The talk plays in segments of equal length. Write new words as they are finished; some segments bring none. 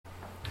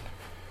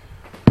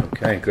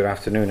Okay, good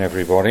afternoon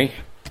everybody.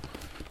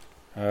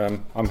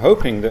 I'm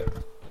hoping that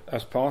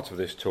as part of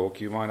this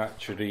talk you might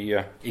actually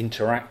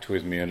interact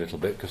with me a little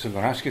bit, because I'm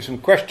going to ask you some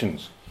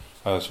questions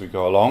as we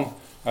go along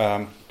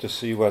to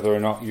see whether or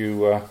not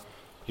you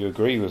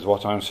agree with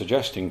what I'm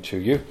suggesting to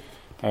you,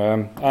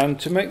 and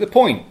to make the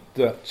point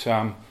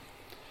that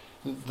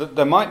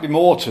there might be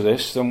more to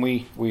this than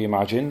we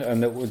imagine,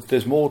 and that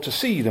there's more to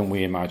see than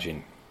we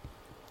imagine.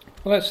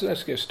 Well,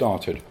 let's get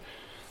started.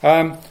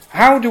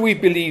 How do we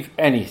believe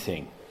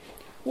anything?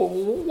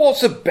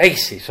 What's the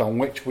basis on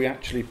which we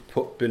actually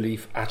put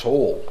belief at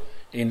all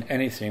in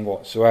anything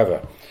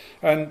whatsoever?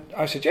 And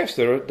I suggest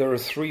there are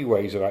three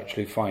ways of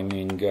actually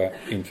finding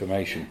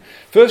information.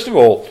 First of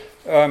all,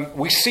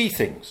 we see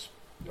things.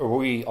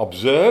 We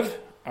observe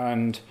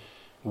and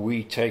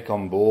we take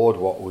on board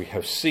what we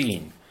have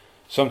seen.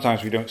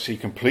 Sometimes we don't see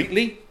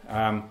completely.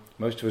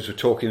 Most of us were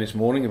talking this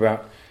morning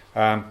about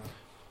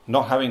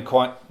not having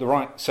quite the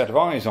right set of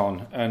eyes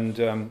on and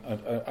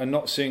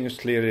not seeing as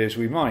clearly as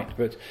we might.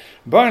 But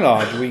by and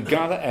large, we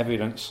gather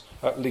evidence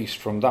at least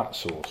from that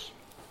source.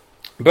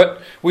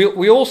 But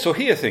we also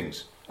hear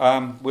things.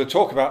 We'll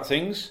talk about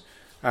things,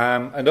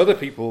 and other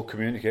people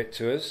communicate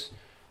to us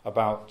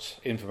about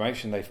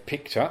information they've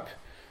picked up.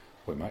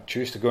 We might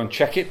choose to go and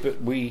check it,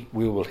 but we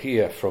will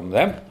hear from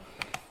them.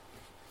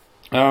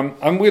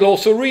 And we'll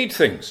also read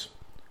things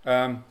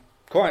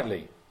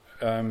quietly.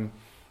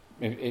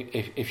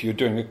 If you're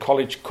doing a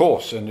college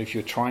course and if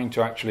you're trying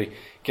to actually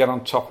get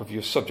on top of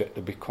your subject,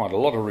 there'll be quite a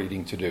lot of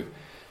reading to do.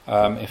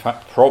 In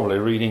fact, probably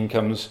reading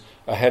comes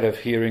ahead of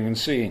hearing and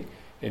seeing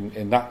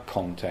in that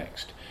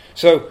context.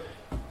 So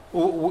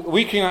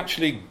we can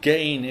actually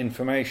gain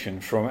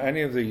information from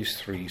any of these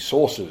three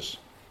sources.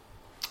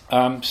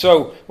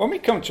 So when we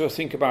come to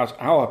think about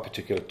our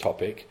particular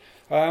topic,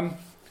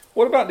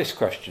 what about this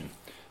question?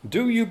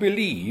 Do you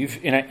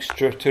believe in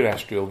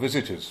extraterrestrial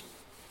visitors?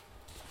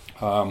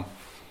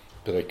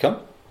 Do they come?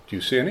 Do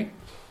you see any?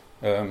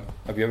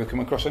 Have you ever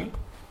come across any?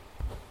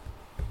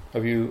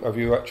 Have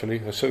you actually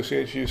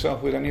associated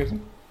yourself with any of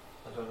them?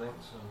 I don't think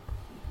so.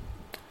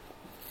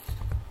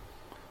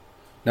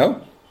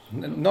 No?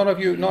 None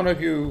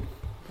of you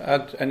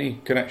had any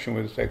connection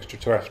with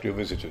extraterrestrial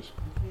visitors?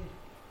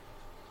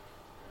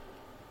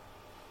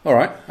 All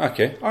right,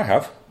 okay, I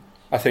have,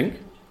 I think,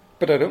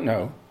 but I don't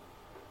know,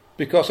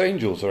 because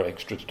angels are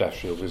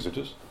extraterrestrial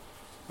visitors,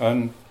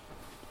 and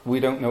we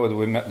don't know whether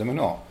we've met them or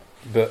not.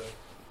 But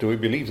do we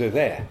believe they're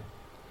there?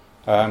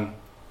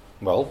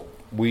 Well,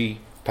 we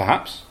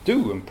perhaps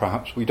do, and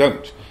perhaps we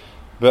don't.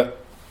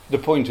 But the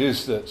point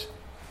is that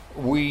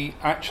we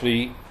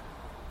actually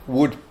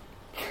would,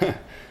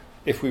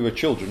 if we were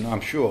children,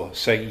 I'm sure,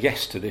 say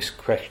yes to this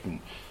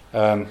question.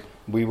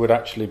 We would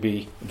actually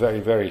be very,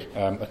 very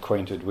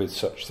acquainted with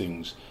such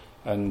things,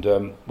 and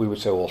we would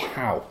say, well,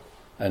 how?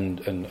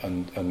 And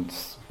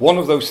one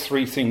of those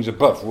three things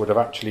above would have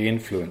actually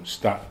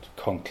influenced that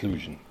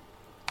conclusion.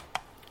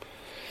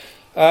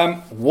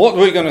 What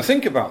we're going to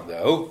think about,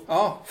 though,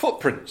 are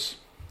footprints,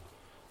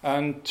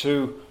 and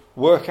to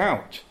work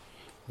out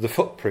the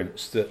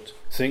footprints that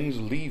things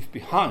leave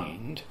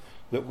behind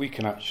that we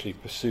can actually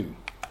pursue.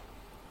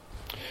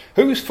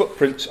 Whose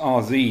footprints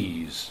are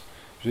these?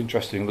 It was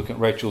interesting looking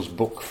at Rachel's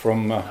book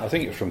from, I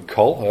think it was from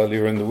Col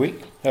earlier in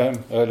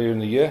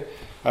the year,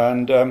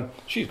 and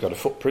she's got a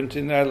footprint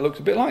in there that looks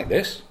a bit like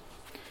this.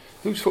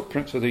 Whose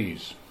footprints are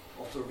these?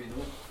 Otter we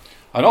know.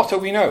 An otter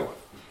we know.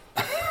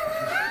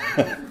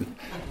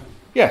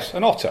 Yes,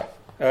 an otter.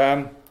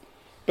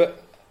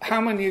 But how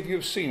many of you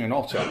have seen an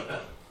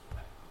otter?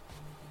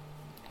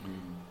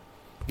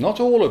 Not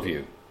all of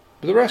you.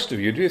 But the rest of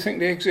you, do you think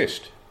they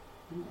exist?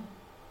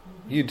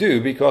 You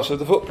do, because of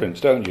the footprints,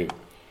 don't you?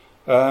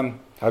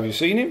 Have you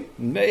seen him?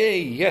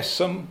 Yes,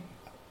 some.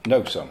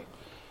 No, some.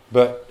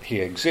 But he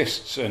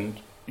exists,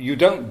 and you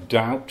don't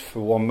doubt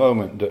for one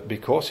moment that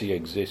because he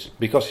exists,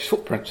 because his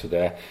footprints are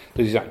there,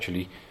 that he's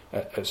actually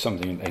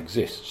something that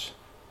exists.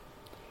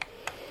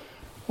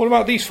 What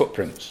about these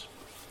footprints?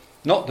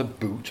 Not the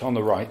boot on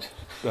the right,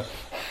 but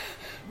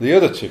the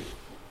other two.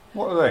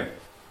 What are they?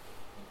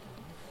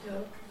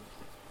 Dog.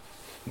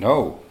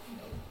 No.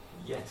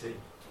 Yeti.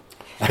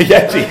 A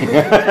Yeti.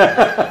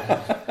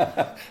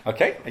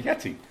 Okay, a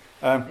Yeti.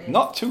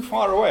 Not too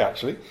far away,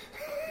 actually.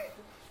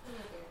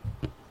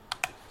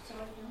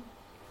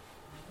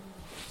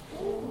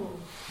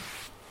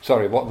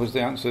 Sorry, what was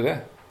the answer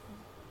there?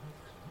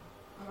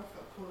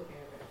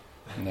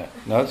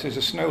 No, this is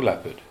a snow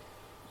leopard.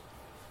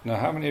 Now,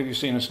 how many of you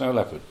seen a snow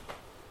leopard?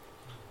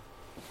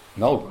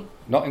 No,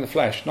 not in the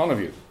flesh, none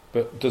of you.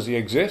 But does he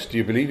exist? Do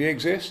you believe he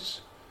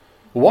exists?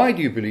 Why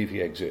do you believe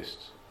he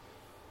exists?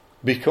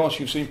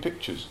 Because you've seen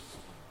pictures,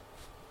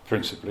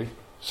 principally.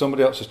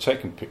 Somebody else has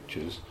taken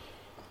pictures,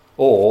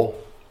 or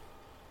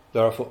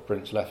there are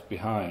footprints left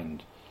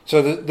behind.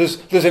 So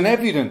there's an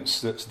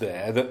evidence that's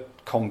there that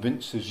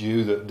convinces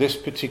you that this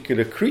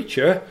particular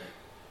creature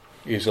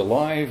is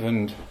alive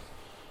and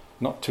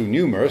not too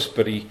numerous,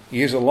 but he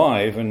is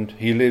alive and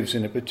he lives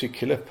in a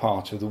particular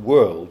part of the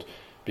world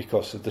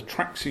because of the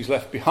tracks he's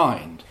left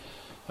behind.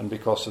 and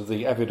because of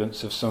the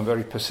evidence of some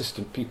very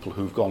persistent people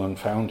who've gone and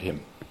found him.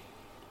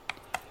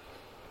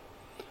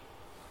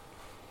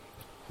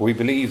 We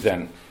believe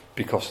then,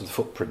 because of the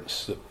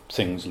footprints that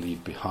things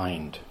leave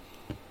behind.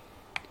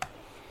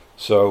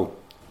 So,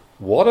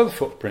 what are the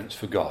footprints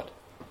for God?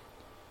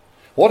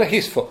 What are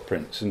his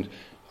footprints, and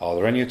are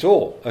there any at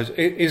all?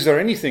 Is there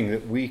anything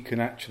that we can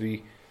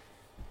actually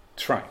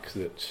track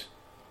that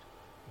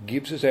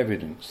gives us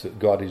evidence that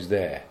God is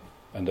there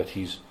and that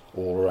he's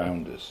all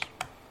around us?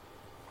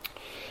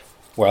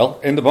 Well,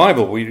 in the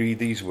Bible we read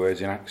these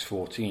words in Acts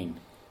 14.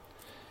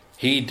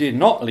 He did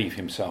not leave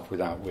himself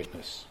without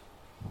witness.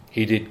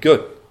 He did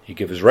good. He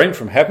gave us rain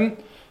from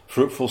heaven,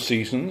 fruitful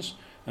seasons,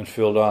 and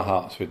filled our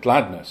hearts with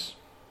gladness.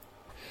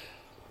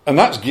 And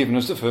that's given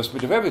us the first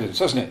bit of evidence,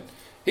 hasn't it?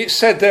 It's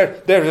said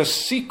there is a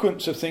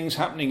sequence of things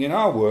happening in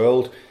our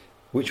world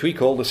which we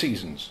call the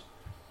seasons.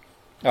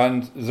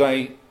 And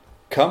they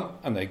come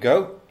and they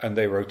go and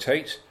they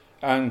rotate,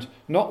 and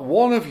not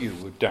one of you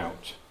would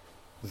doubt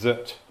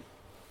that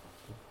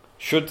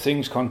should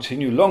things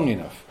continue long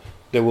enough,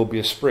 there will be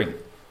a spring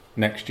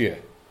next year,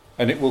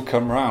 and it will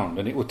come round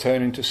and it will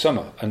turn into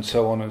summer, and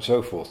so on and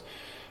so forth.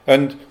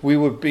 And we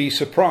would be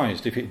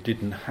surprised if it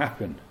didn't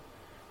happen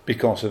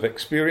because of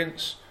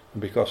experience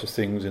and because of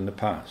things in the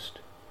past.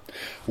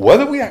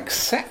 Whether we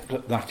accept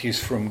that that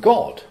is from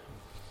God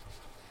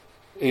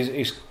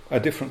is a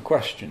different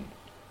question.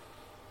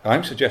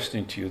 I'm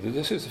suggesting to you that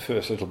this is the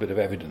first little bit of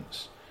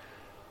evidence.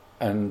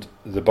 And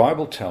the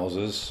Bible tells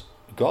us,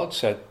 God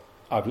said,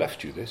 I've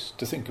left you this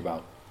to think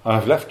about. And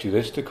I've left you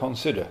this to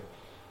consider.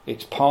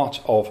 It's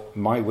part of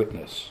my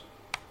witness.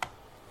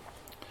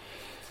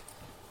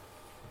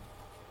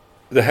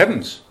 The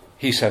heavens,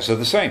 he says, are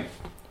the same.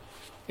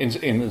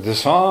 In the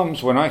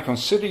Psalms, when I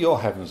consider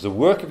your heavens, the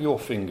work of your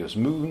fingers,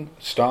 moon,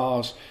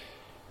 stars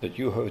that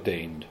you have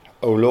ordained,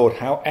 O Lord,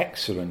 how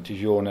excellent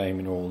is your name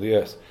in all the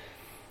earth.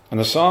 And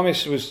the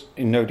psalmist was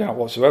in no doubt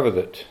whatsoever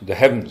that the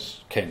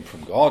heavens came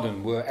from God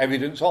and were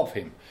evidence of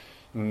him.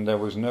 And there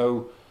was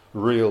no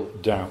real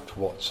doubt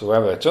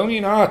whatsoever. It's only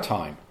in our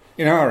time,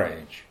 in our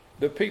age,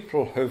 that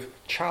people have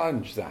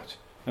challenged that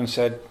and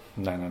said,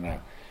 no,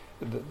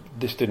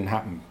 this didn't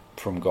happen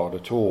from God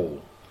at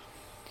all.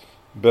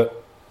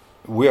 But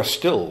we are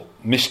still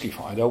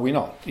mystified, are we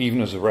not?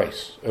 Even as a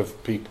race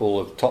of people,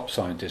 of top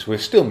scientists, we're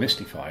still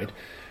mystified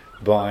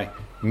by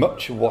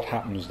much of what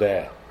happens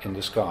there in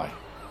the sky.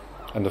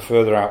 And the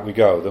further out we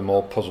go, the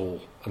more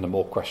puzzle and the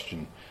more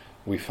question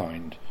we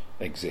find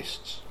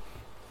exists.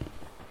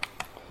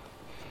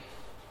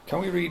 Can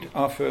we read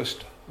our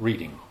first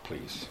reading,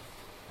 please?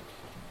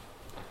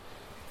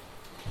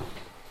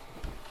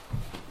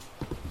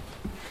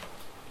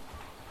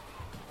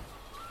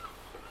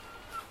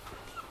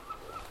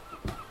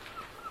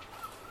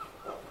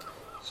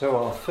 So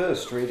our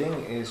first reading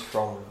is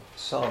from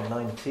Psalm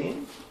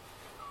 19.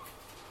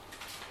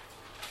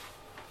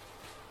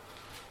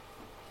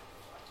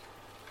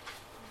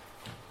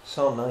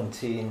 Psalm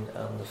 19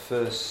 and the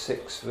first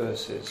 6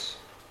 verses.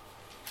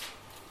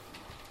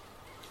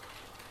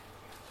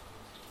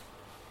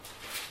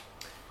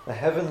 The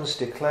heavens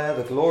declare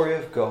the glory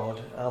of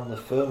God, and the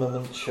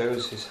firmament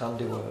shows his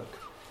handiwork.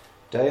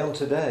 Day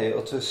unto day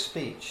utters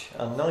speech,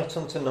 and night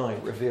unto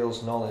night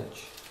reveals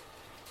knowledge.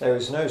 There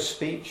is no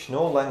speech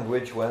nor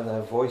language where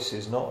their voice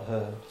is not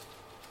heard.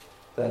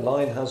 Their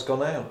line has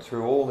gone out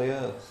through all the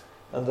earth,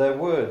 and their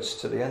words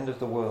to the end of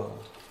the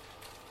world.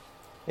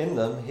 In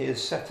them he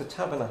has set a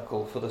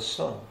tabernacle for the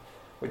sun,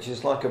 which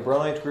is like a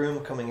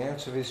bridegroom coming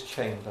out of his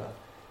chamber,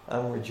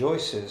 and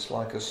rejoices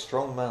like a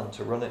strong man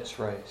to run its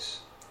race.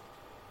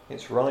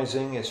 Its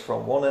rising is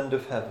from one end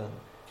of heaven,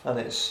 and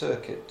its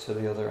circuit to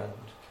the other end,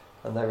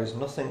 and there is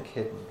nothing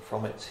hidden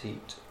from its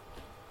heat.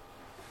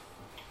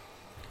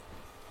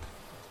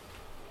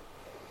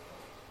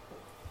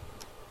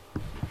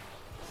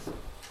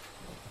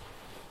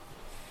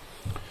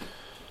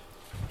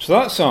 So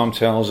that psalm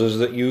tells us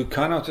that you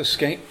cannot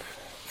escape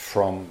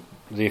from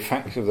the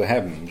effect of the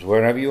heavens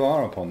wherever you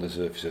are upon the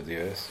surface of the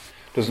earth.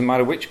 Doesn't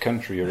matter which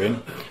country you're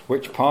in,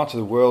 which part of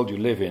the world you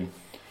live in,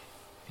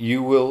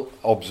 you will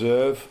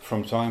observe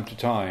from time to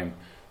time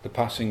the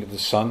passing of the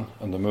sun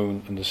and the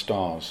moon and the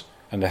stars,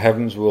 and the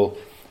heavens will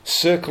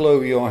circle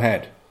over your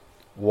head,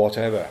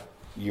 whatever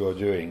you are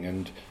doing.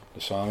 And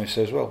the psalmist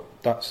says, well,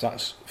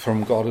 that's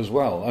from God as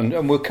well.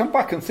 And we'll come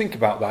back and think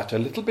about that a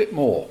little bit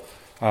more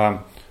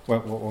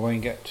when we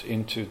get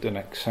into the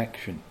next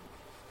section.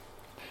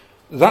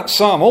 That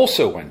psalm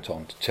also went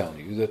on to tell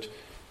you that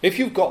if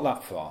you've got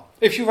that far,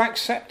 if you've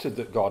accepted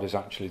that God is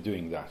actually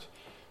doing that,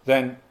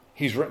 then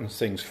he's written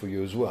things for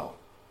you as well.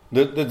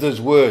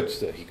 There's words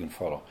that he can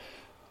follow.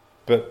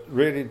 But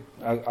really,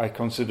 I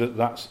consider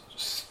that's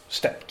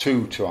step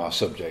 2 to our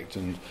subject,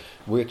 and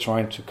we're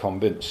trying to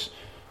convince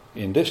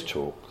in this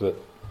talk that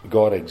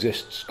God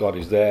exists, God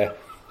is there,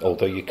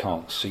 although you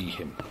can't see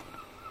him.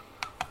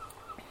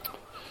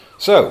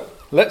 So,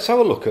 let's have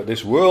a look at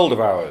this world of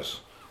ours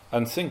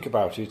and think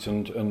about it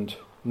and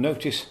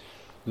notice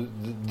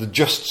the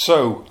just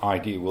so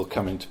idea will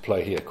come into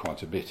play here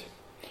quite a bit.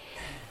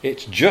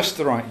 It's just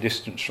the right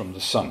distance from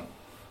the sun.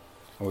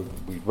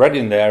 We read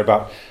in there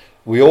about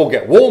we all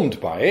get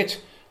warmed by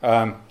it.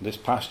 This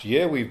past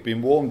year we've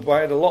been warmed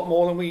by it a lot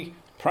more than we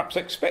perhaps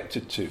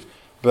expected to.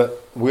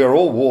 But we're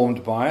all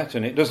warmed by it,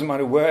 and it doesn't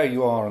matter where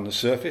you are on the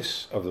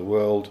surface of the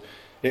world,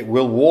 it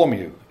will warm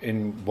you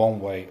in one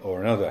way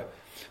or another.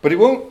 But it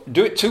won't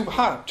do it too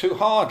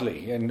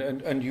hardly,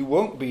 and you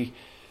won't be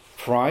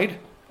fried,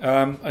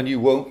 and you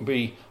won't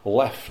be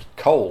left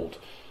cold.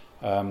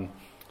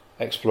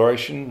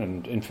 Exploration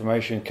and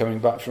information coming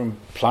back from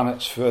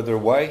planets further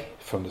away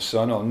from the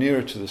sun or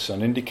nearer to the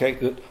sun indicate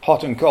that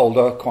hot and cold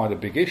are quite a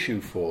big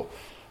issue for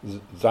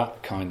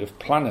that kind of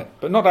planet,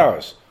 but not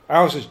ours.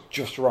 Ours is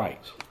just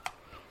right.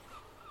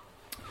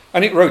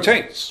 And it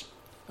rotates.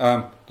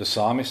 The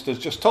psalmist has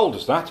just told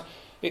us that.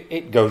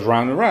 It goes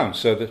round and round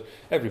so that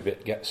every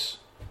bit gets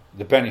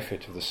the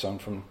benefit of the sun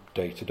from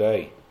day to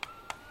day.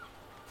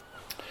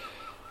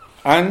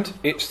 And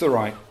it's the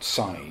right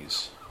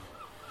size.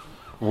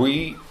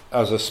 We,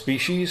 as a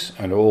species,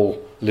 and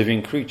all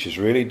living creatures,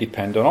 really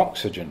depend on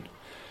oxygen.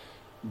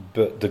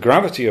 But the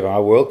gravity of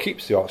our world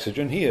keeps the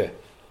oxygen here.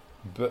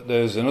 But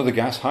there's another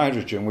gas,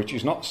 hydrogen, which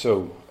is not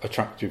so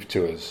attractive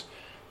to us.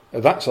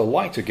 That's a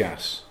lighter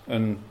gas,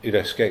 and it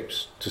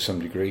escapes to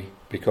some degree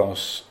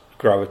because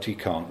gravity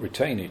can't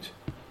retain it.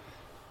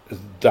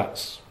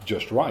 That's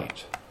just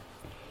right.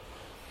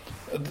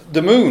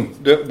 The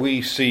moon that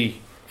we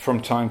see from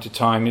time to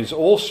time is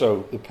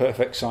also the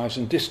perfect size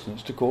and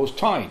distance to cause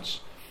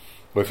tides.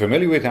 We're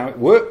familiar with how it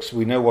works,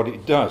 we know what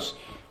it does.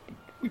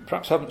 We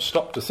perhaps haven't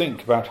stopped to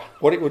think about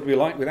what it would be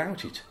like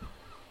without it.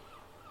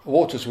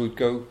 Waters would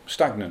go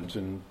stagnant,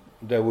 and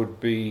there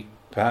would be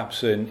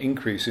perhaps an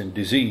increase in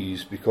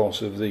disease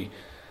because of the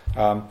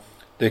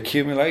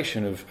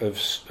accumulation of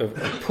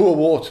poor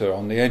water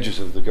on the edges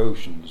of the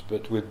oceans.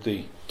 But with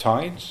the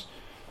tides,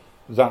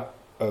 that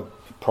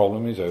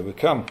problem is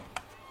overcome.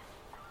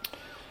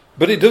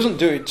 But it doesn't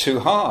do it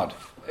too hard.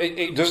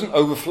 It doesn't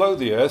overflow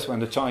the earth when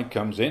the tide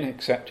comes in,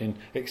 except in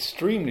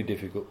extremely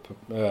difficult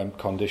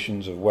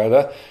conditions of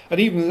weather. And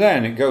even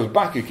then, it goes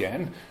back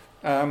again.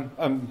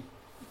 And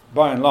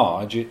by and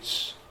large,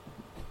 it's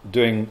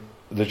doing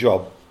the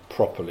job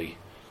properly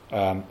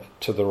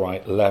to the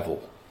right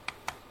level.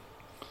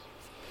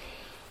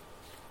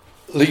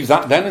 Leave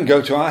that then and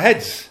go to our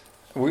heads.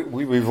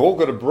 We've all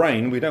got a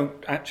brain. We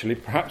don't actually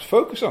perhaps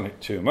focus on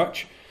it too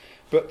much.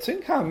 But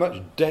think how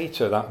much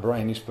data that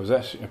brain is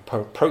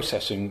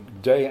processing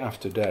day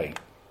after day.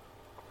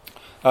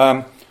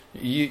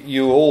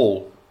 You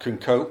all can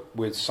cope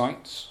with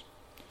sights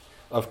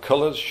of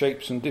colours,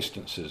 shapes and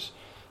distances.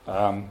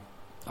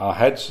 Our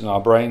heads and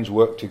our brains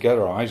work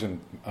together, our eyes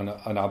and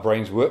our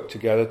brains work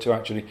together to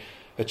actually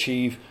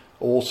achieve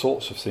all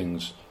sorts of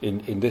things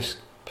in this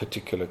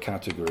particular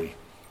category.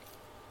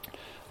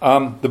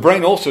 The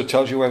brain also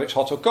tells you whether it's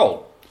hot or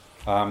cold.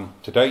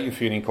 Today you're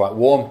feeling quite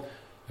warm.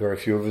 Very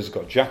few of us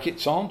got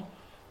jackets on,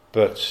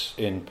 but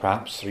in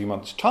perhaps 3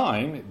 months'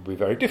 time it will be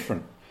very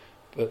different.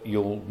 But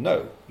you'll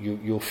know,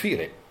 you'll feel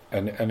it,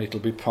 and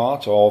it'll be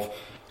part of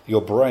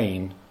your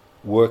brain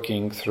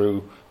working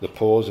through the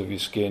pores of your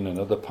skin and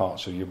other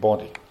parts of your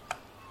body.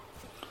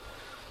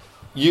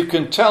 You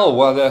can tell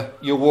whether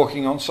you're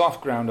walking on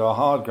soft ground or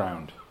hard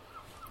ground.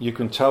 You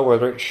can tell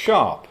whether it's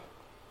sharp,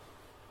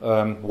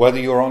 whether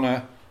you're on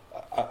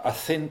a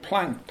thin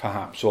plank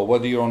perhaps, or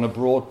whether you're on a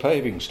broad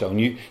paving stone.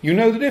 You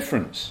know the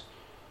difference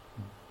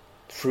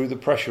through the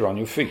pressure on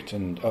your feet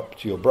and up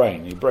to your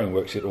brain. Your brain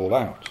works it all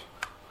out.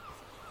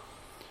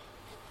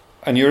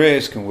 And your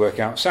ears can work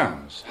out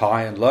sounds,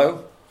 high and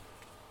low.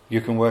 You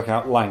can work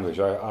out language.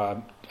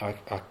 I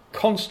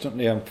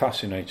constantly am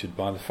fascinated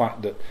by the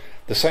fact that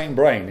the same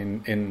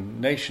brain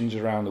in nations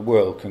around the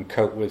world can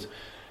cope with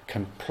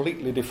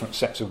completely different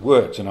sets of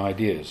words and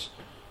ideas.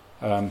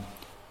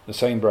 The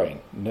same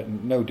brain,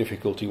 no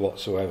difficulty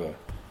whatsoever.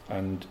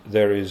 And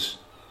there is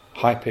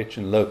high pitch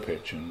and low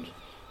pitch, and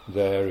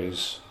there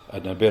is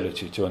an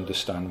ability to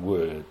understand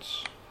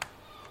words.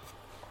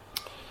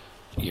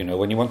 You know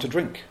when you want to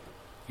drink.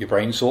 Your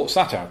brain sorts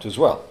that out as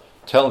well.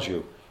 Tells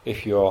you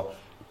if you're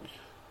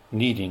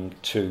needing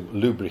to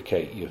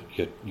lubricate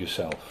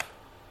yourself.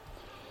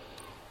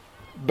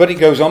 But it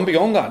goes on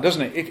beyond that,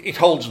 doesn't it? It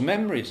holds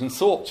memories and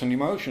thoughts and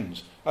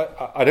emotions.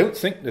 I don't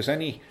think there's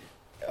any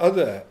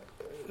other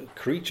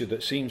creature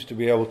that seems to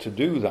be able to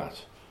do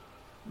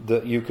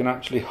that you can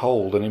actually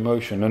hold an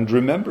emotion and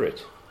remember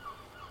it.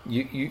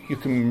 You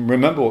can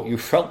remember what you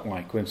felt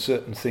like when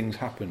certain things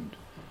happened,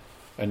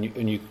 and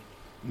you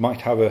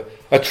might have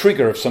a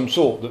trigger of some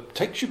sort that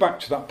takes you back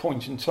to that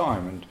point in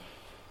time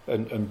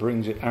and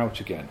brings it out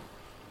again.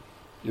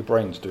 Your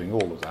brain's doing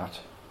all of that.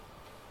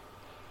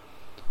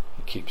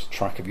 It keeps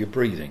track of your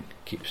breathing,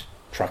 keeps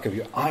track of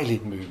your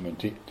eyelid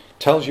movement. It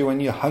tells you when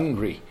you're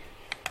hungry.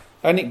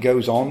 And it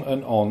goes on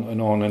and on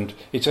and on, and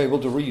it's able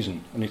to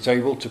reason, and it's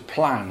able to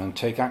plan and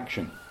take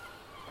action.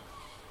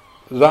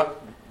 That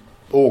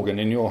organ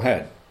in your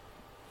head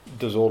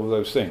does all of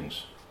those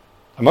things.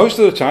 And most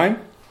of the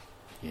time,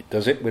 it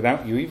does it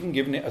without you even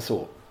giving it a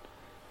thought.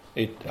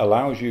 It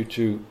allows you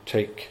to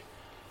take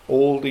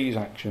all these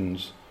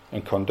actions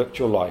and conduct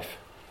your life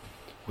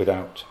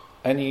without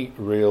any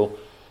real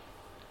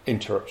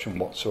interruption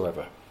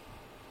whatsoever.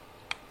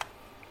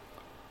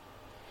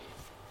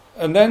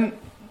 And then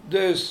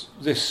there's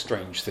this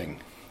strange thing,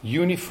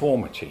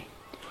 uniformity.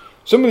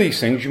 Some of these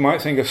things you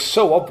might think are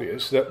so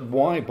obvious that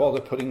why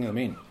bother putting them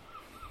in?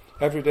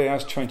 Every day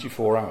has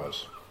 24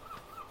 hours.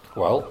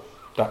 Well,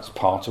 that's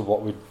part of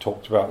what we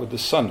talked about with the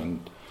sun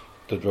and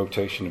the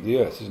rotation of the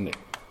earth, isn't it?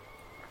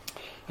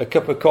 A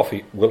cup of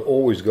coffee will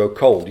always go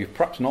cold. You've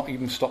perhaps not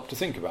even stopped to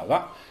think about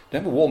that. It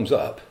never warms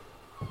up.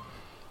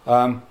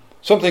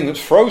 Something that's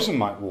frozen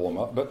might warm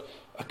up, but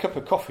a cup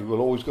of coffee will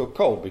always go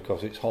cold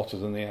because it's hotter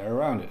than the air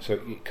around it, so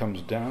it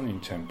comes down in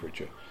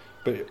temperature.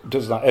 But it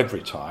does that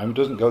every time. It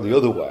doesn't go the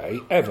other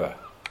way, ever.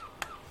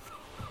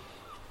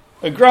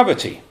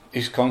 Gravity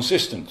is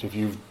consistent. If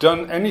you've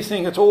done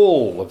anything at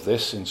all of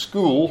this in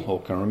school,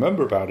 or can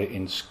remember about it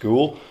in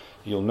school,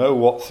 you'll know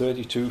what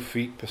 32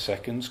 feet per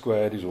second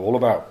squared is all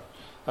about.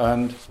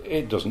 And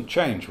it doesn't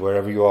change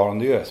wherever you are on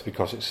the earth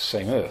because it's the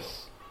same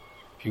earth.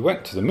 If you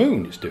went to the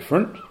moon, it's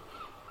different.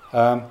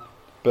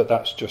 But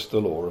that's just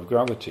the law of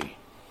gravity.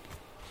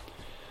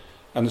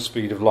 And the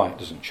speed of light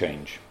doesn't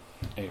change.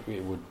 It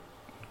would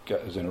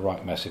get us in a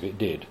right mess if it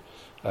did.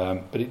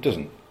 But it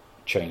doesn't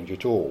change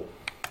at all.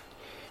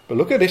 But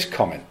look at this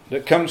comment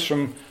that comes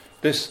from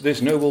this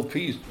Nobel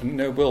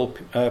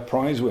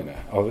Prize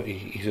winner.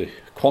 He's a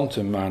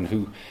quantum man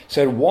who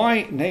said,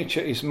 why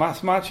nature is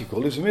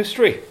mathematical is a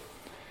mystery.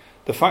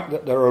 The fact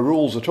that there are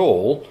rules at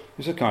all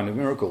is a kind of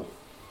miracle.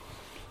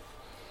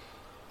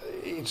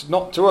 It's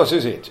not to us,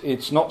 is it?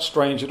 It's not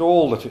strange at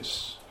all that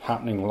it's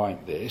happening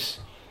like this.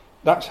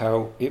 That's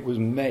how it was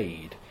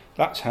made.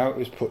 That's how it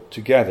was put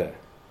together.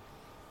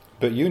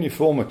 But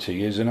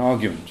uniformity is an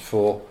argument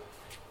for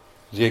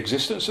the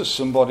existence of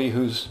somebody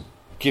who's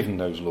given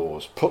those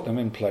laws, put them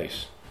in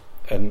place,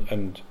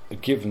 and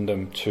given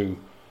them to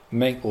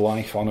make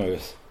life on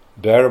earth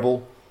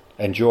bearable,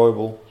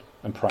 enjoyable,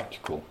 and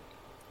practical.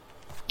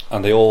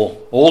 And they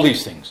all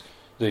these things,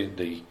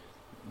 the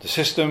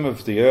system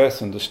of the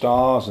earth and the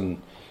stars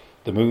and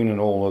the moon and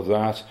all of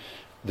that,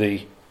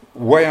 the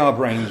way our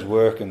brains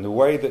work and the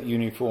way that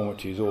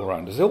uniformity is all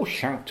around us, they all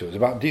shout to us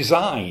about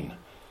design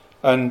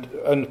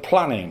and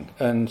planning,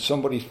 and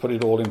somebody's put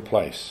it all in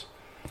place.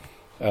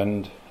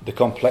 And the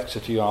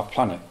complexity of our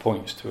planet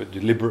points to a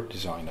deliberate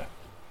designer.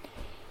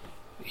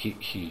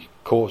 He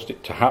caused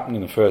it to happen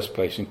in the first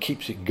place and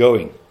keeps it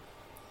going,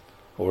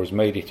 or has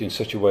made it in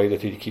such a way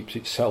that it keeps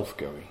itself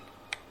going.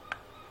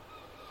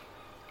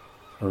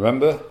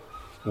 Remember,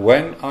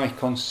 when I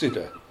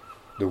consider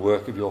the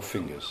work of your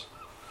fingers,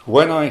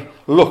 when I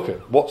look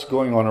at what's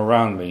going on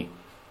around me,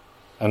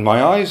 and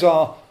my eyes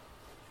are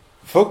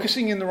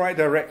focusing in the right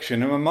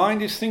direction, and my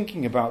mind is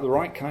thinking about the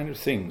right kind of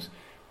things,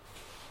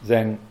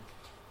 then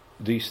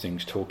these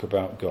things talk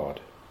about God.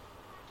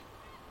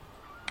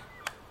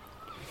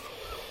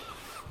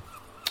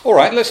 All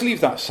right, let's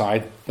leave that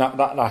side, that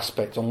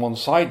aspect on one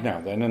side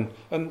now then,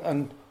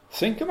 and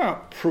think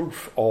about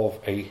proof of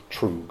a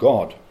true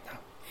God.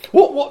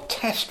 What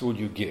test would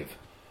you give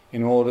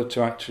in order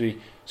to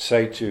actually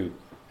say to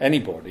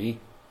anybody,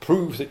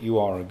 prove that you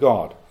are a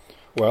God?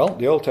 Well,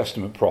 the Old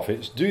Testament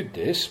prophets did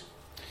this.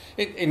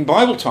 In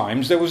Bible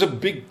times, there was a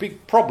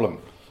big problem.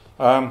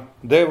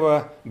 There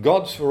were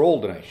gods for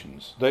all the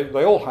nations.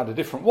 They all had a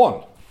different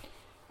one.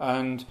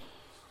 And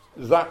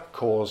that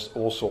caused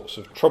all sorts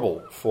of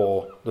trouble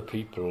for the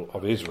people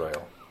of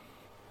Israel.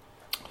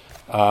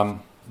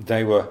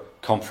 They were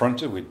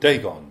confronted with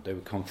Dagon. They were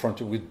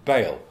confronted with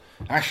Baal,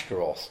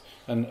 Ashtaroth.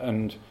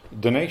 And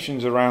the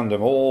nations around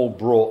them all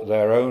brought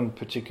their own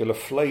particular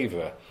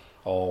flavour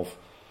of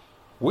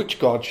which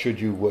God should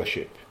you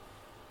worship.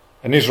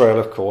 And Israel,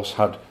 of course,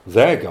 had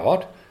their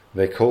God.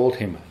 They called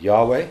him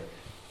Yahweh.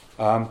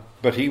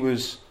 But he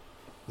was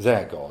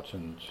their God,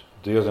 and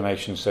the other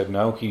nations said,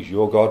 no, he's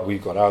your God,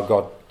 we've got our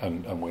God,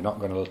 and we're not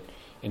going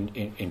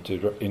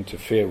to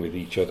interfere with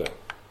each other.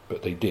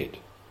 But they did.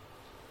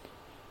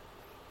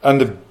 And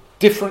the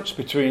difference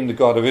between the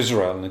God of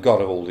Israel and the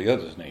God of all the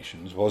other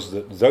nations was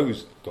that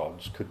those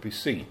gods could be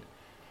seen.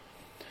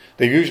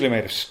 They're usually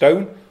made of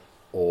stone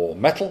or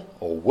metal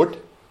or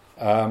wood.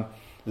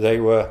 They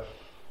were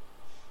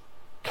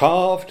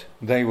carved,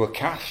 they were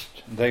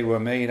cast, they were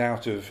made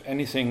out of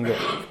anything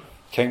that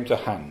came to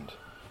hand.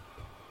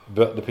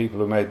 But the people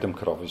who made them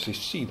could obviously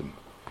see them,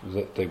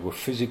 that they were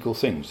physical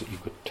things that you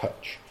could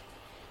touch.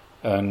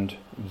 And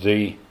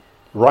the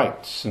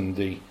rites and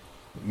the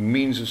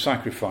means of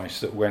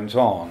sacrifice that went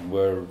on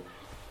were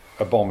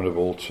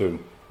abominable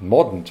to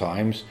modern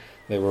times.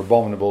 They were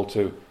abominable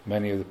to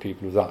many of the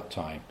people of that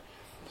time.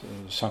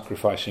 The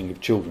sacrificing of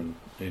children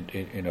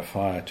in a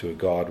fire to a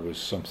god was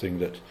something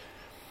that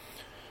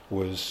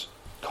was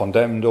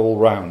condemned all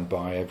round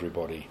by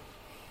everybody.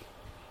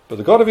 But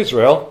the God of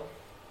Israel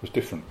was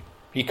different.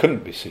 He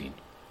couldn't be seen,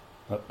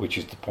 which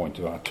is the point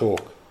of our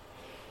talk.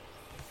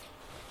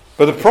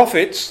 But the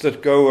prophets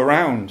that go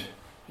around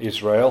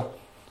Israel,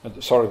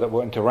 that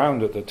went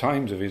around at the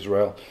times of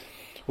Israel,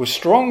 were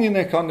strong in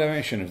their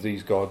condemnation of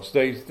these gods.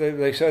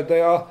 They said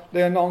they are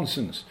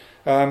nonsense.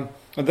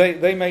 And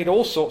they made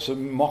all sorts of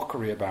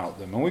mockery about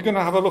them. And we're going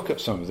to have a look at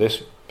some of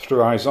this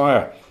through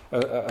Isaiah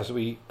as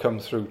we come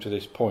through to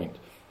this point.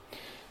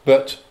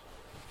 But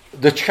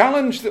the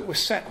challenge that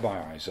was set by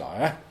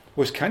Isaiah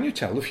was, can you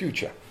tell the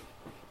future?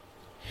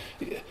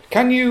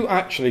 Can you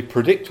actually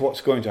predict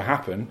what's going to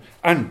happen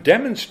and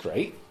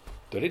demonstrate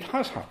that it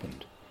has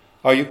happened?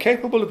 Are you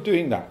capable of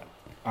doing that,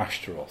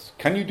 Ashtaroth?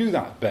 Can you do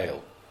that,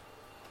 Baal?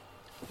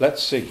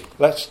 Let's see.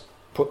 Let's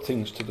put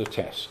things to the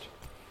test.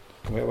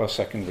 Can we have our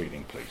second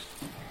reading, please?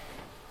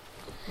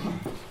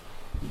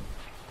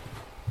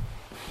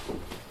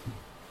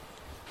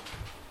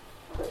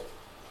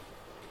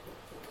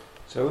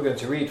 So we're going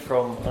to read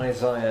from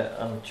Isaiah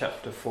and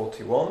chapter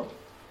 41.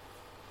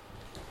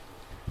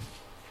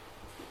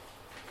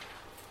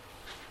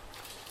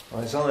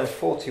 Isaiah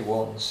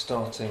 41,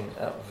 starting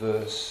at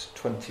verse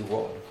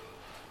 21.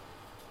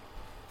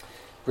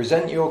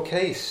 Present your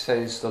case,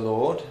 says the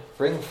Lord.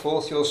 Bring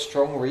forth your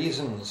strong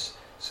reasons,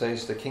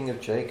 says the King of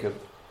Jacob.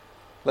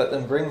 Let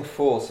them bring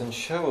forth and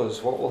show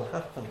us what will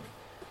happen.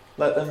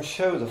 Let them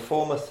show the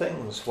former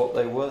things what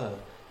they were,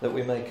 that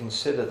we may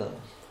consider them,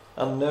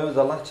 and know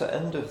the latter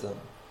end of them,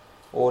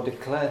 or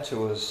declare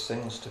to us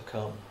things to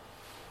come.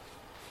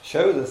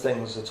 Show the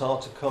things that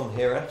are to come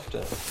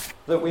hereafter,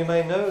 that we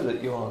may know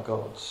that you are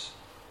gods.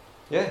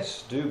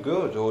 Yes, do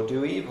good or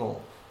do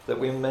evil, that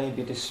we may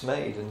be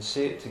dismayed and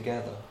see it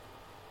together.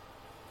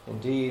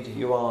 Indeed,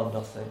 you are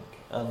nothing,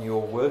 and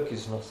your work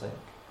is nothing.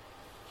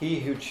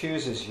 He who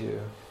chooses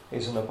you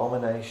is an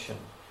abomination.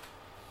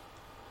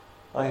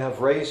 I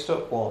have raised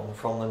up one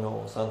from the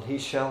north, and he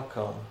shall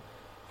come.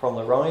 From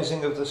the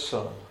rising of the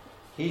sun,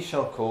 he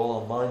shall call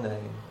on my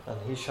name, and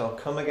he shall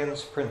come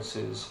against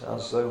princes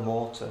as though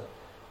mortar,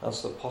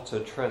 as the potter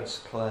treads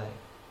clay.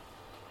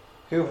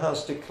 Who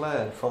has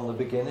declared from the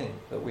beginning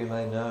that we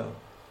may know,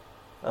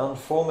 and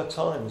former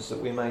times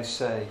that we may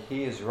say,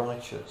 he is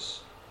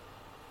righteous?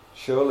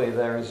 Surely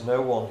there is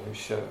no one who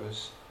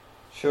shows.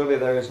 Surely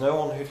there is no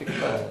one who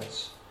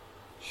declares.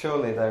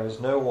 Surely there is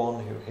no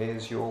one who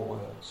hears your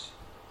words.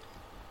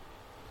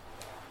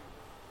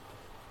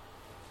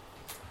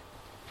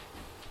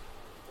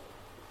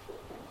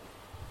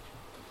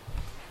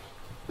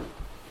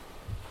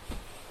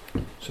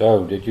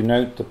 So, did you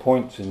note the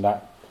points in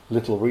that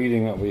little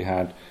reading that we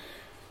had?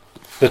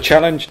 The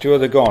challenge to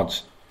other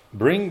gods.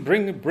 Bring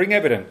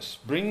evidence.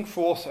 Bring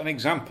forth an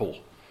example.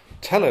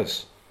 Tell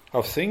us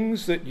of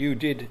things that you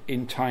did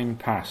in time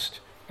past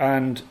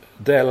and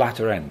their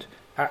latter end.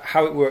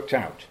 How it worked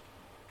out.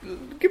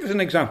 Give us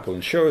an example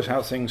and show us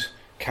how things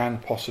can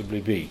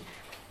possibly be.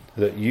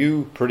 That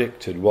you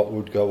predicted what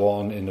would go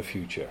on in the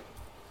future.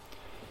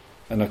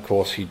 And of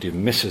course he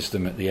dismisses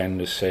them at the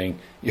end as saying,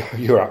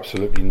 you're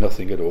absolutely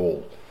nothing at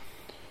all.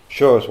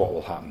 Show us what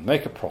will happen.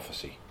 Make a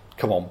prophecy.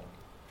 Come on,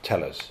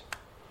 tell us.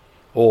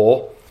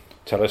 Or,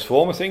 tell us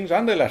former things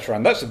and their latter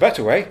end. That's the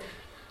better way.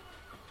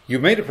 You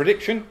made a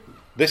prediction.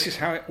 This is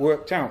how it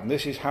worked out. And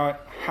this is how it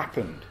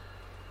happened.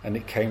 And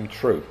it came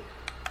true.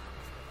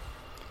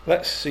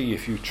 Let's see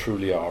if you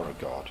truly are a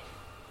god.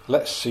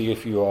 Let's see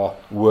if you are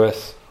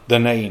worth the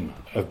name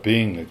of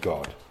being a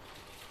god.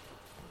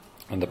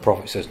 And the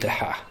prophet says,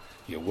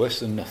 you're worse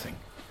than nothing.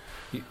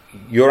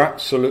 You're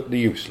absolutely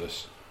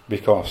useless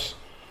because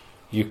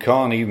you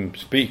can't even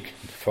speak,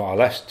 far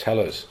less tell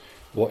us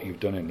what you've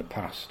done in the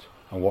past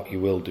and what you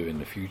will do in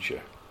the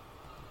future.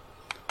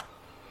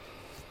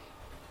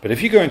 But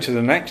if you go into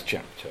the next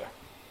chapter,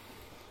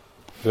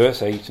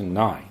 verse 8 and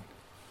 9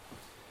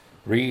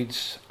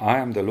 reads, I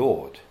am the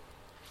Lord,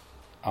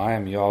 I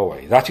am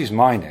Yahweh, that is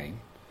my name.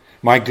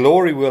 My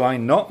glory will I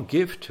not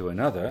give to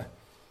another,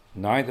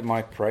 neither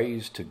my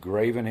praise to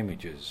graven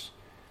images.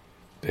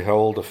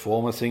 Behold, the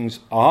former things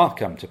are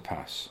come to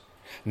pass.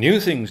 New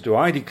things do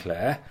I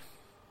declare,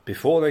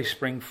 before they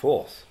spring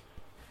forth.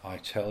 I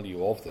tell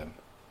you of them.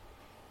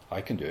 I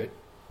can do it.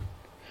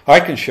 I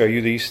can show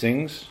you these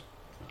things.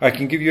 I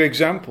can give you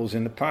examples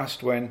in the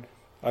past when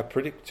I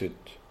predicted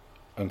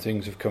and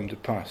things have come to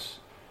pass.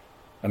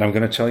 And I'm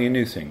going to tell you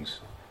new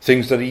things.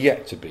 Things that are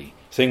yet to be.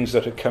 Things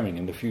that are coming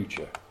in the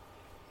future.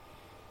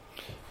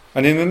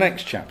 And in the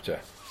next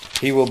chapter,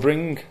 he will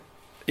bring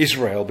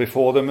Israel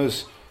before them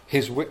as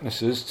his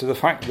witnesses to the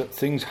fact that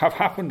things have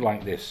happened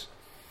like this.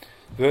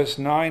 Verse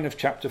 9 of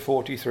chapter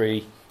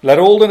 43, let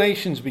all the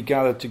nations be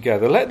gathered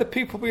together, let the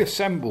people be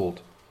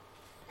assembled.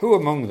 Who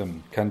among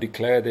them can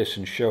declare this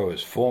and show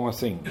us former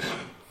things?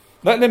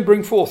 Let them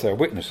bring forth their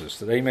witnesses,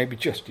 that they may be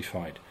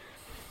justified.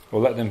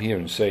 Or let them hear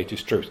and say it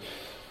is truth.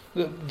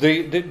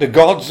 The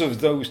gods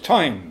of those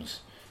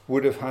times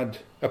would have had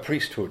a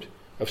priesthood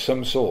of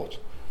some sort,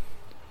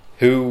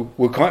 who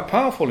were quite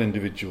powerful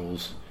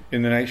individuals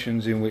in the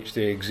nations in which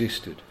they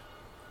existed.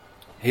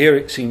 Here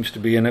it seems to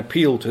be an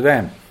appeal to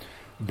them.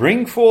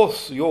 Bring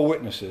forth your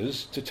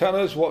witnesses to tell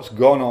us what's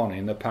gone on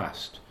in the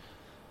past.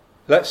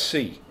 Let's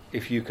see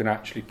if you can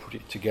actually put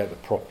it together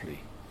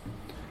properly.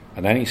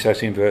 And then he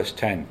says in verse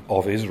 10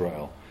 of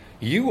Israel,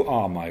 you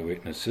are my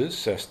witnesses,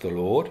 says the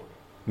Lord,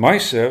 my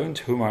servant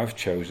whom I have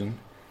chosen,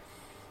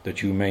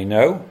 that you may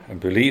know and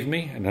believe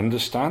me and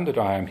understand that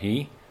I am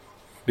he.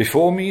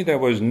 Before me there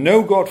was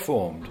no God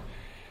formed,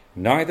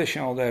 neither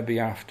shall there be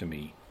after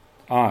me.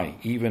 I,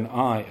 even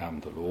I,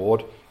 am the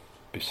Lord.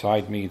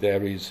 Beside me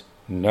there is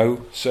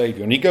no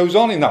Saviour. And he goes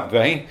on in that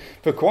vein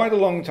for quite a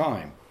long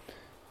time.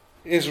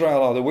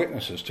 Israel are the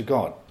witnesses to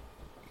God.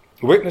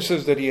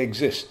 Witnesses that he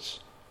exists.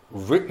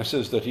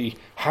 Witnesses that he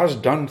has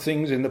done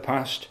things in the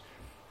past.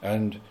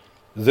 And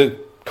the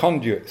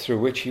conduit through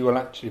which he will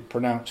actually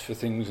pronounce for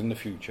things in the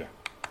future.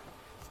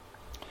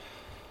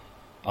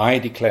 I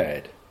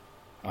declared,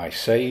 I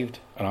saved,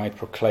 and I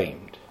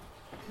proclaimed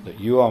that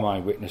you are my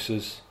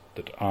witnesses,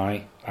 that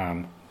I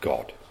am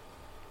God.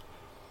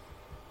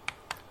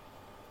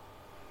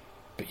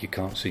 But you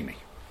can't see me.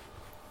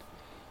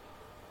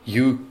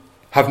 You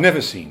have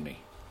never seen me.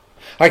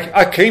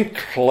 I came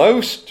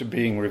close to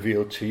being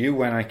revealed to you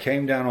when I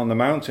came down on the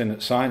mountain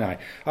at Sinai.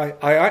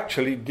 I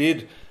actually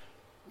did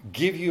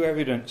give you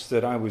evidence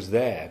that I was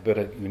there, but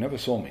you never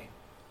saw me.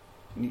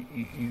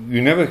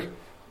 You never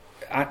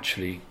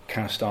actually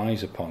cast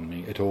eyes upon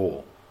me at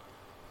all,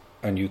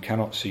 and you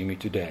cannot see me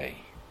today.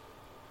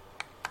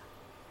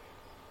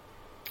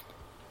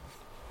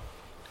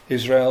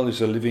 Israel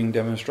is a living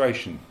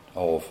demonstration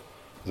of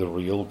the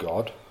real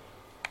God.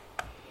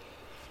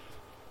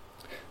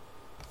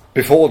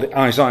 Before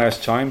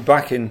Isaiah's time,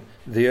 back in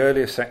the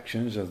earlier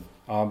sections of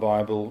our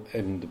Bible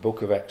in the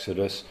book of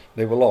Exodus,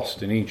 they were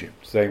lost in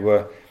Egypt. They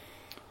were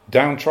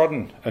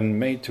downtrodden and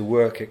made to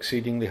work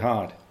exceedingly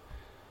hard.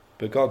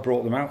 But God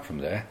brought them out from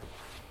there.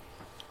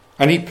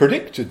 And he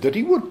predicted that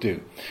he would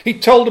do. He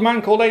told a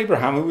man called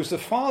Abraham, who was the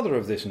father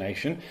of this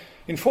nation,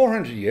 in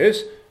 400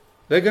 years,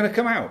 they're going to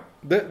come out.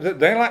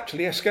 They'll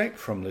actually escape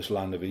from this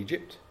land of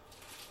Egypt.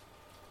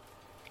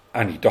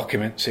 And he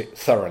documents it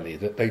thoroughly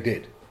that they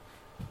did.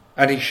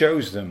 And he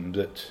shows them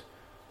that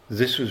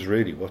this was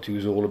really what he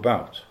was all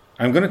about.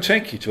 I'm going to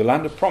take you to a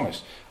land of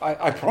promise.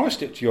 I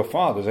promised it to your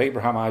fathers,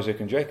 Abraham, Isaac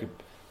and Jacob.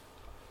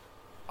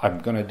 I'm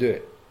going to do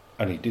it.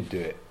 And he did do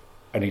it.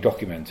 And he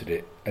documented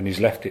it. And he's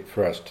left it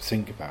for us to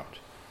think about.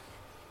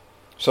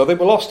 So they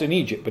were lost in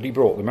Egypt, but he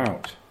brought them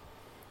out.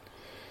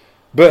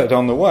 But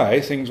on the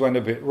way, things went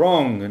a bit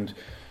wrong, and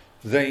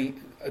they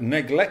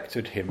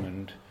neglected him,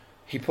 and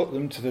he put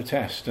them to the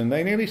test, and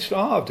they nearly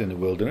starved in the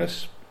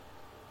wilderness.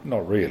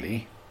 Not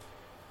really,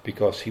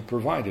 because he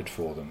provided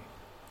for them.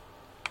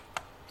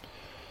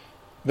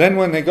 Then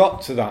when they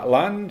got to that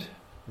land,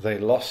 they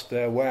lost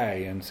their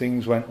way, and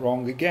things went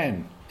wrong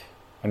again.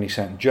 And he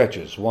sent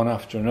judges, one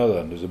after another,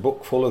 and there's a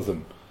book full of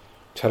them,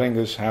 telling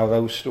us how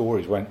those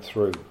stories went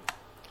through.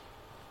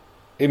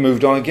 It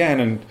moved on again,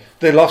 and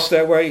they lost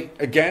their way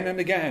again and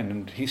again,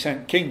 and he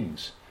sent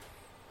kings.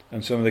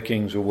 And some of the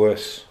kings were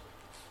worse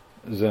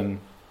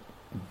than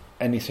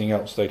anything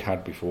else they'd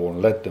had before,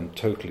 and led them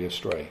totally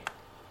astray.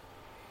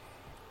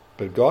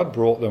 But God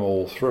brought them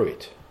all through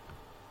it.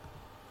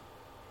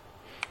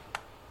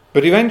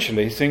 But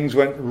eventually things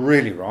went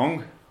really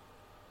wrong.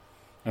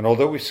 And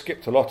although we've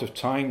skipped a lot of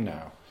time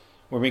now,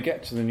 when we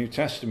get to the New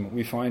Testament,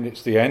 we find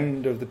it's the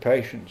end of the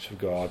patience of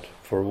God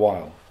for a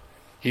while.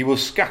 He will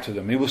scatter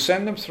them. He will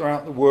send them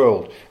throughout the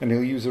world, and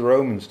he'll use the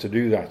Romans to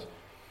do that.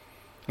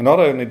 And not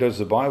only does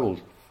the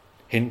Bible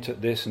hint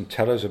at this and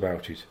tell us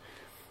about it,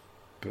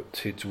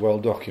 but it's well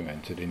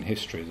documented in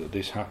history that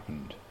this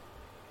happened.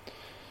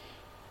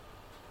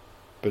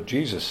 But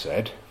Jesus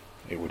said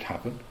it would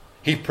happen.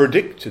 He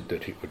predicted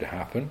that it would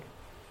happen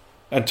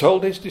and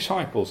told his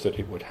disciples that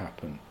it would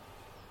happen.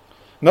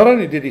 Not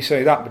only did he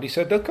say that, but he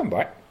said they'll come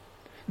back.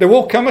 There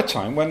will come a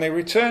time when they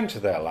return to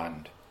their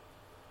land.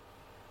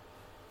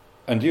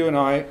 And you and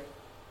I,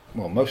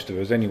 well, most of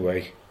us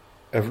anyway,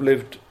 have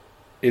lived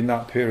in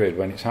that period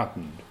when it's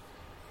happened.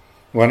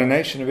 When a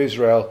nation of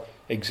Israel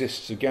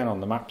exists again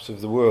on the maps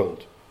of the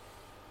world.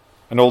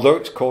 And although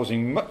it's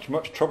causing much,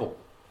 much trouble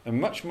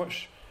and much,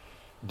 much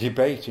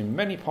debate in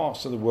many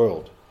parts of the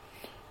world,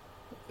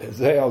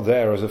 they are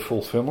there as a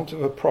fulfillment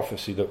of a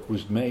prophecy that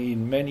was made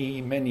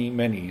many, many,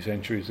 many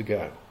centuries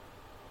ago.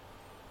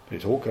 But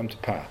it's all come to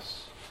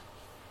pass.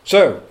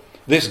 So,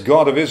 this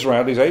God of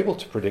Israel is able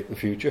to predict the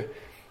future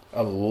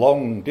a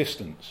long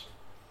distance,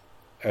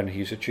 and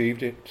he's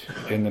achieved it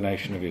in the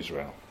nation of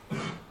Israel.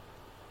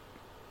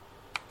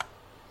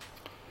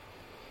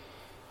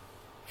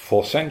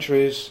 For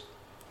centuries,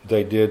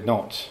 they did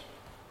not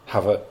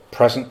have a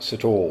presence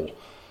at all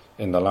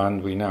in the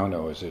land we now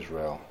know as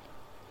Israel.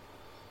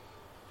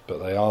 But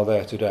they are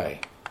there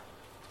today.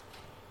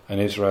 And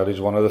Israel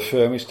is one of the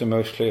firmest and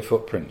most clear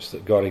footprints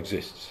that God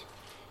exists,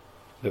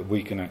 that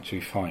we can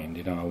actually find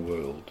in our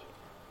world.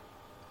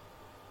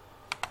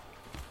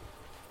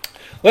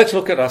 Let's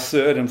look at our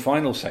third and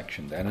final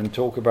section then and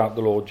talk about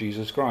the Lord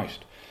Jesus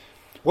Christ.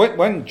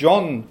 When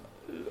John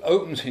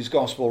opens his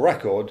gospel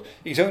record,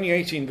 he's only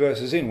 18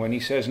 verses in when he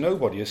says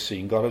nobody has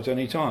seen God at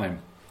any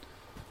time.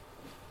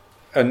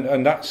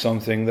 And that's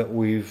something that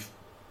we've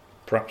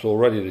perhaps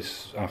already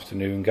this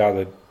afternoon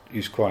gathered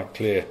is quite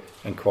clear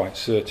and quite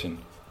certain.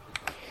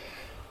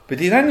 But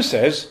he then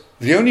says,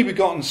 the only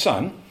begotten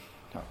Son,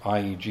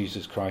 i.e.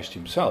 Jesus Christ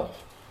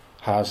himself,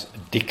 has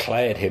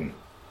declared him,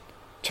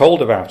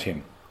 told about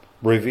him,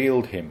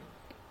 revealed him.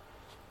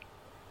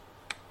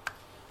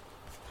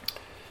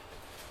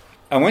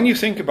 And when you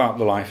think about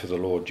the life of the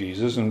Lord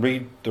Jesus and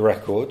read the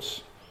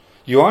records,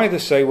 you either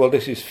say, well,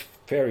 this is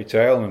fairy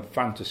tale and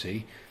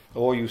fantasy,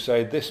 or you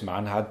say this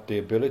man had the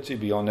ability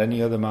beyond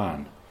any other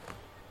man.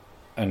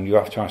 And you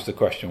have to ask the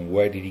question,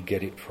 where did he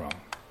get it from?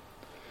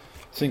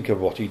 Think of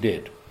what he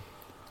did.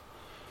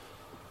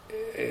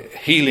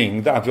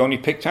 Healing, I've only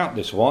picked out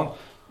this one,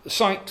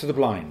 sight to the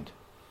blind.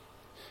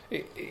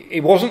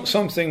 It wasn't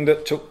something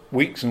that took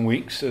weeks and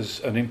weeks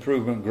as an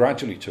improvement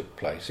gradually took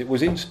place. It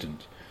was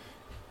instant.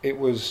 It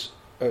was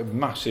a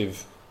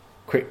massive,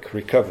 quick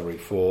recovery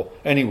for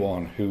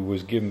anyone who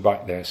was given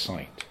back their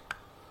sight.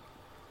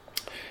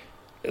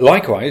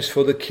 Likewise,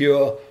 for the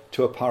cure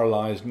to a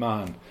paralysed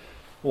man.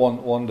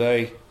 One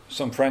day,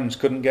 some friends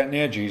couldn't get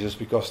near Jesus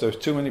because there was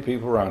too many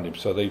people around him,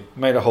 so they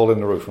made a hole in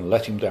the roof and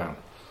let him down.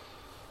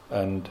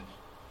 And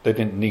they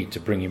didn't need to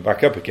bring him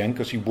back up again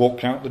because he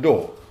walked out the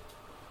door.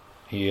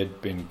 He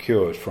had been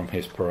cured from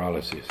his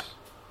paralysis.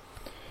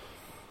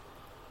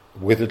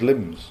 Withered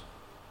limbs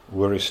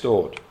were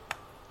restored.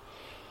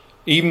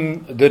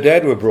 Even the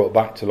dead were brought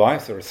back to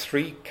life. There are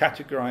 3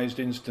 categorized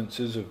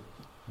instances of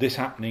this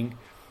happening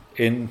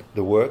in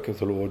the work of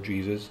the Lord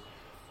Jesus.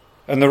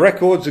 And the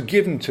records are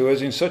given to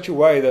us in such a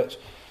way that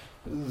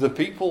the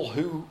people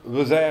who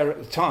were there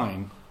at the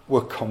time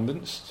were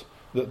convinced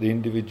that the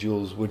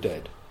individuals were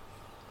dead.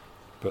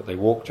 But they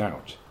walked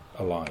out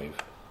alive.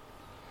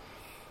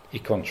 He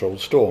controlled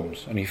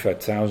storms and he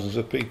fed thousands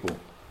of people.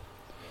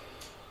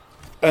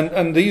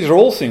 And these are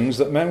all things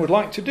that men would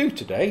like to do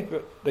today,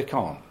 but they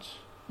can't.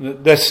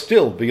 They're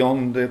still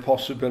beyond the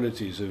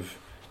possibilities of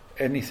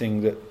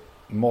anything that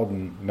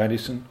modern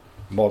medicine,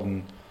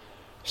 modern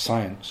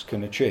science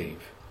can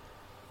achieve.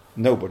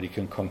 Nobody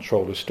can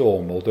control a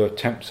storm, although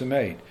attempts are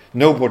made.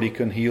 Nobody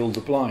can heal the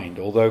blind,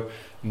 although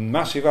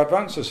massive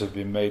advances have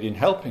been made in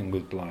helping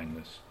with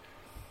blindness.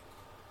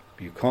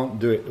 You can't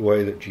do it the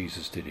way that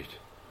Jesus did it.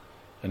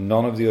 And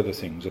none of the other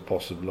things are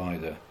possible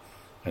either.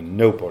 And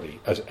nobody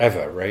has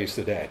ever raised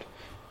the dead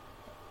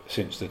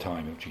since the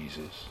time of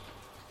Jesus.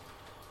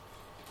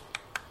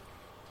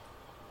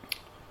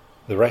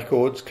 The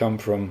records come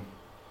from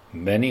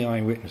many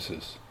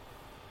eyewitnesses.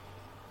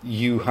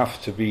 You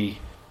have to be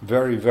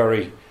very,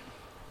 very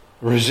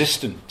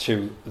resistant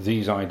to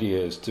these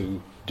ideas,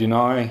 to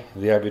deny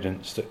the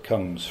evidence that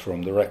comes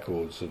from the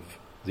records of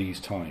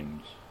these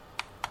times.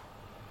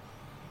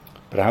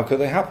 But how could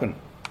they happen?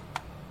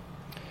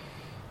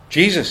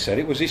 Jesus said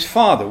it was his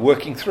Father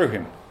working through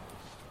him,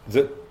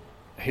 that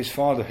his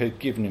Father had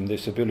given him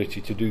this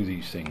ability to do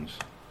these things.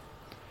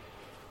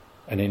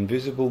 An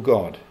invisible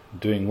God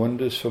doing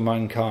wonders for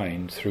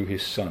mankind through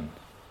his Son.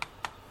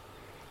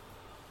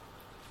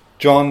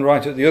 John,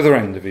 right at the other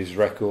end of his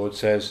record,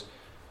 says,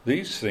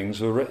 these things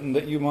were written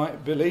that you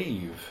might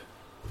believe.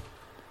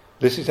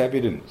 This is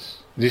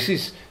evidence. This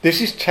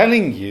is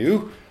telling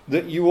you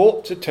that you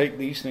ought to take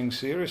these things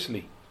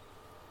seriously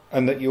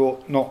and that you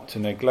ought not to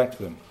neglect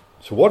them.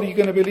 So what are you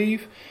going to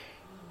believe?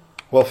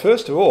 Well,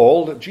 first of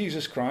all, that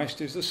Jesus Christ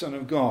is the Son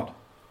of God.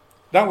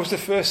 That was the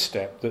first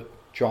step that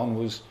John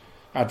was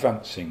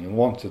advancing and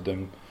wanted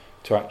them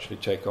to actually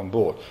take on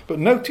board. But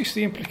notice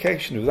the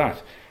implication of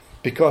that,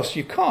 because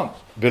you can't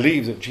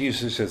believe that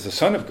Jesus is the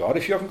Son of God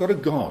if you haven't got a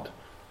God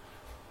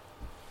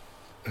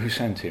who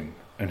sent him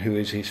and who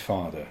is his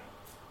Father.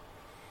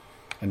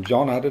 And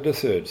John added a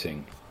third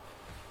thing.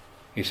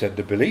 He said,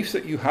 the belief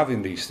that you have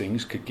in these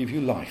things could give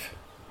you life.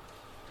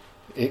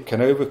 It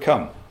can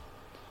overcome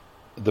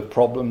the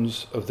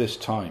problems of this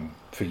time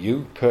for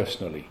you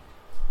personally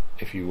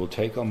if you will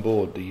take on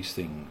board these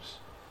things.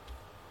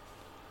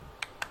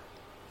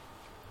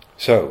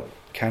 So,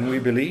 can we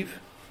believe?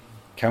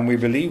 Can we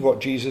believe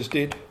what Jesus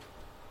did?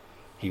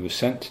 He was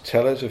sent to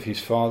tell us of his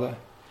Father.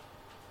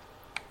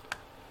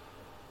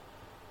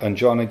 And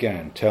John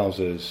again tells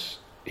us,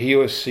 he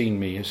who has seen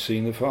me has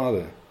seen the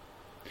Father.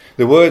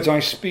 The words I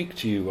speak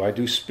to you, I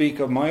do speak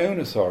of my own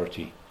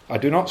authority. I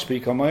do not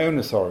speak on my own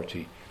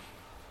authority,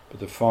 but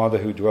the Father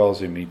who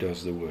dwells in me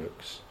does the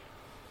works.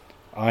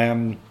 I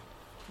am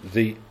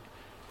the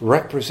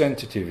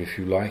representative, if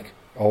you like,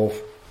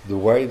 of the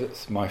way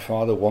that my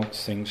Father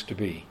wants things to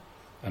be,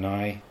 and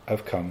I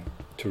have come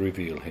to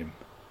reveal him.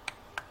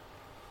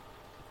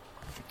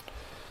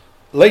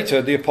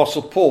 Later, the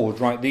Apostle Paul would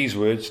write these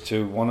words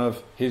to one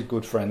of his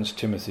good friends,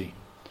 Timothy.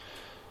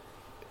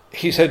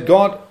 He said,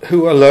 God,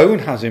 who alone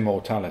has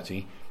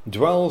immortality,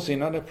 dwells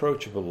in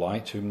unapproachable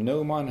light, whom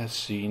no man has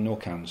seen nor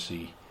can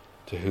see,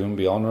 to whom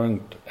be honour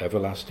and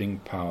everlasting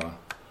power.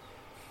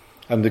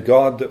 And the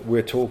God that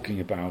we're talking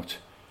about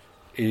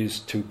is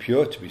too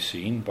pure to be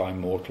seen by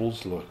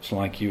mortals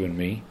like you and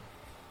me,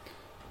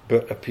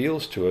 but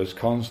appeals to us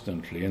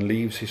constantly and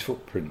leaves his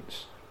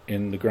footprints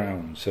in the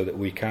ground so that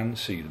we can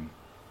see them.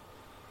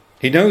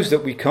 He knows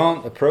that we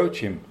can't approach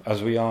him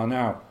as we are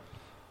now,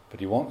 but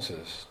he wants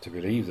us to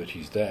believe that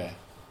he's there,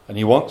 and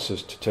he wants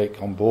us to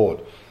take on board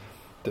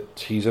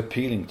that he's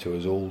appealing to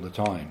us all the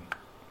time.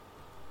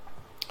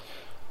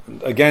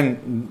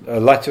 Again, a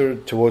letter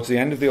towards the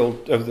end of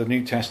the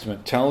New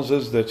Testament tells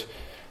us that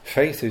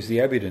faith is the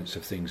evidence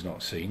of things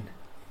not seen.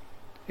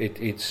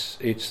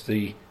 It's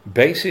the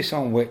basis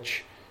on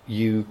which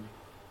you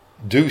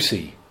do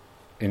see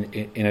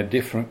in a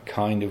different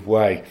kind of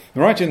way.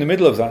 Right in the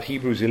middle of that,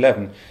 Hebrews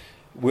 11,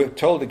 we're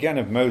told again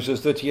of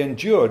Moses that he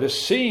endured as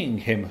seeing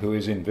him who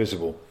is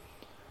invisible.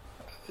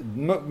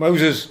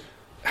 Moses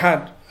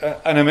had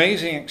an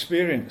amazing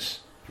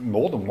experience,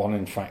 more than one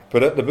in fact,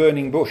 but at the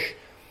burning bush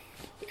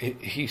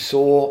he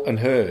saw and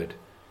heard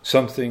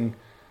something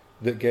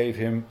that gave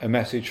him a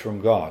message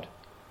from God.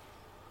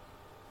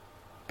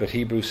 But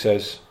Hebrews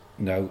says,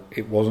 no,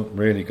 it wasn't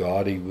really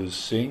God. He was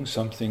seeing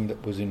something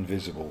that was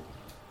invisible,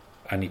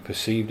 and he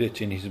perceived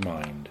it in his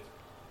mind.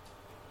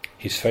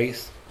 His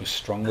faith was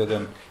stronger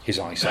than his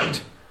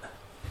eyesight,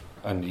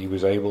 and he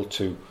was able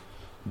to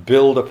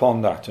build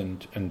upon that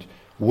and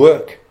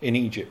work in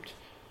Egypt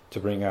to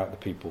bring out the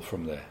people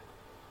from there.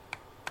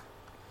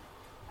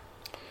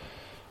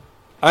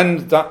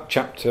 And that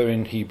chapter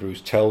in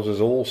Hebrews tells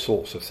us all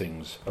sorts of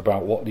things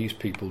about what these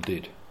people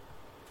did.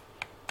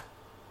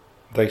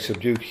 They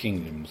subdued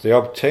kingdoms. They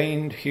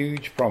obtained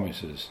huge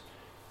promises.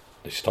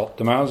 They stopped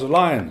the mouths of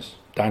lions,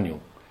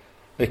 Daniel.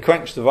 They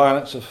quenched the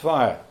violence of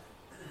fire,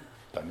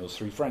 Daniel's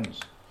 3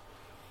 friends.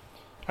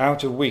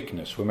 Out of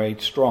weakness were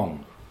made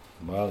strong.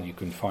 Well, you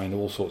can find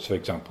all sorts of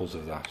examples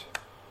of that.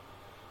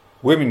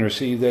 Women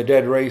received their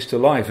dead raised to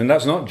life, and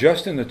that's not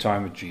just in the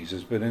time of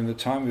Jesus, but in the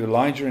time of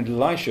Elijah and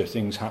Elisha,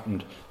 things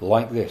happened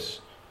like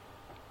this.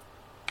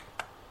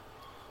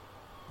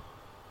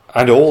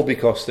 And all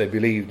because they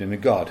believed in a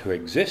God who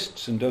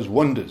exists and does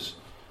wonders,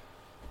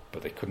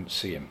 but they couldn't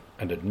see him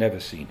and had never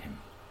seen him.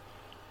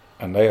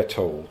 And they are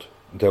told,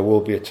 there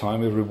will be a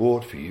time of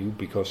reward for you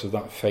because of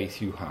that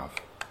faith you have.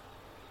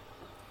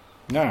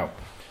 Now,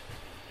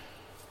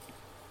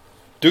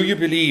 do you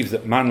believe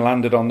that man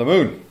landed on the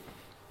moon?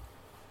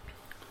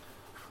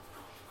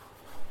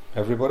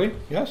 Everybody?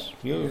 Yes?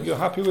 You're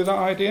happy with that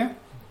idea?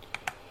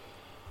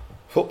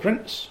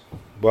 Footprints?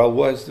 Well,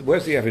 where's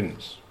the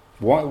evidence?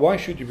 Why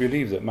should you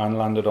believe that man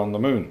landed on the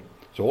moon?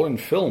 It's all in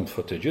film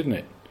footage, isn't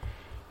it?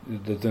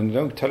 There's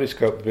no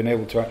telescope been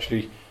able to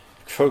actually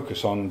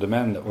focus on the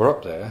men that were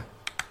up there.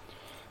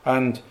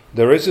 And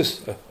there is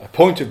a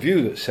point of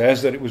view that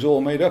says that it was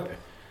all made up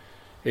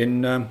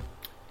in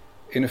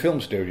a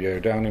film studio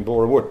down in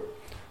Boreham Wood,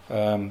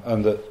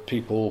 and that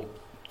people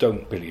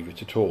don't believe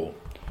it at all.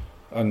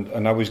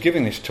 And I was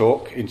giving this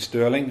talk in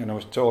Stirling, and I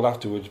was told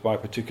afterwards by a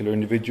particular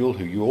individual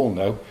who you all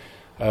know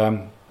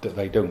that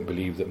they don't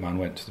believe that man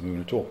went to the moon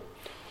at all.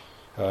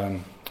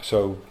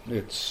 So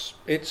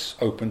it's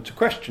open to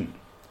question.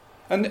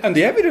 And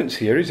the evidence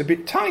here is a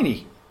bit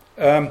tiny.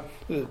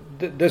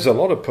 There's a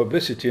lot of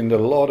publicity and a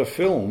lot of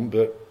film,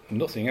 but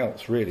nothing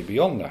else really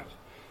beyond that.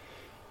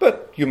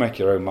 But you make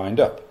your own mind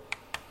up.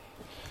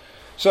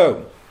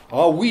 So,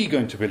 are we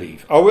going to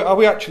believe? Are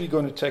we actually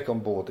going to take on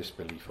board this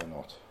belief or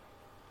not?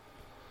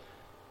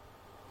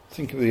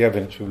 Think of the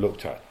evidence we've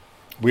looked at.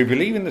 We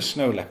believe in the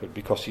snow leopard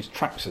because his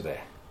tracks are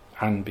there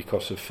and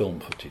because of film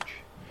footage.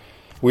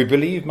 We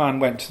believe man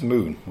went to the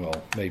moon.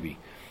 Well, maybe.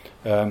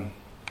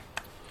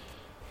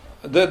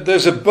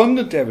 There's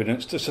abundant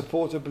evidence to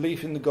support a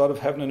belief in the God of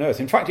heaven and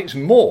earth. In fact, it's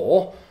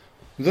more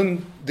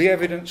than the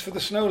evidence for the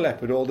snow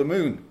leopard or the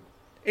moon.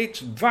 It's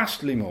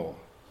vastly more.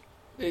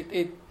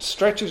 It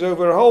stretches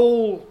over a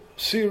whole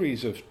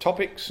series of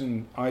topics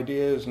and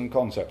ideas and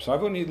concepts.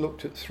 I've only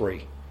looked at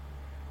 3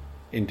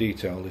 in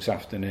detail this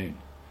afternoon.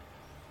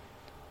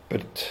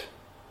 But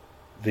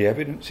the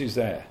evidence is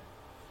there.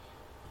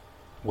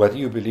 Whether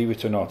you believe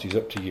it or not is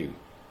up to you.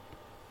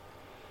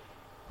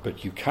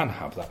 But you can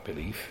have that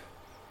belief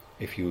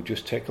if you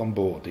just take on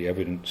board the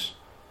evidence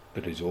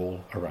that is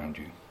all around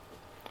you.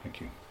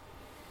 Thank you.